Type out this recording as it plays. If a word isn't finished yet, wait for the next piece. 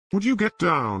Would you get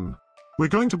down? We're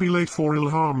going to be late for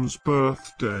Ilham's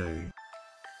birthday.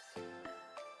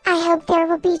 I hope there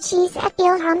will be cheese at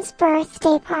Ilham's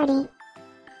birthday party.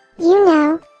 You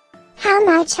know how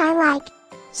much I like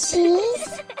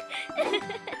cheese.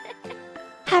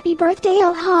 Happy birthday,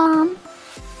 Ilham!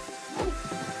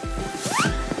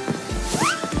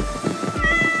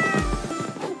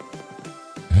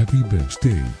 Happy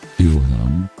birthday,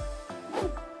 Ilham.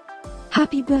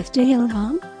 Happy birthday,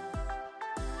 Ilham!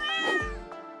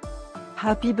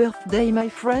 Happy birthday, my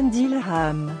friend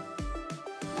Ilham.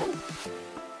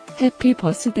 Happy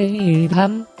birthday,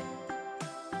 Ilham!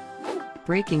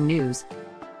 Breaking news.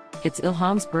 It's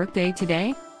Ilham's birthday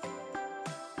today.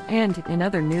 And in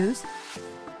other news,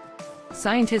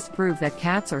 scientists prove that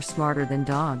cats are smarter than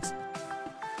dogs.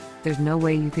 There's no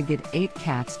way you could get 8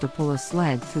 cats to pull a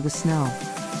sled through the snow.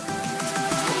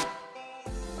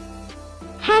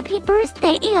 Happy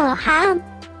birthday, Ilham!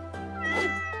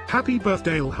 Happy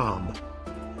birthday, Ilham.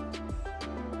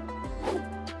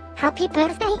 Happy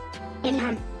birthday,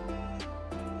 Ilham.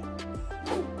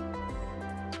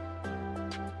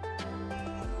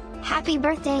 Happy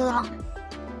birthday, Ilham.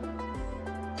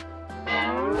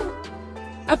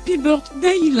 Happy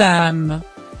birthday, Ilham!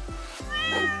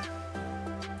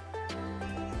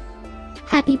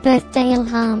 Happy birthday,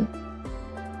 Ilham.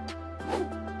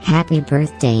 Happy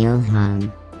birthday,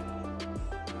 Ilham.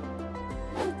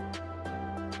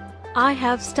 I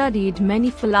have studied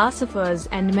many philosophers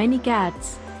and many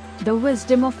cats. The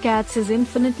wisdom of cats is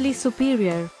infinitely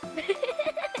superior.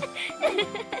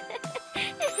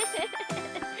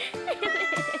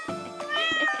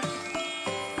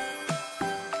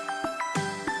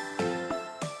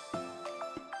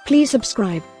 Please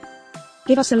subscribe,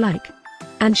 give us a like,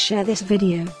 and share this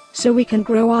video, so we can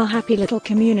grow our happy little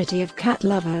community of cat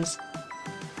lovers.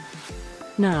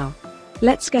 Now,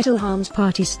 let's get Ilham's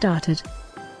party started.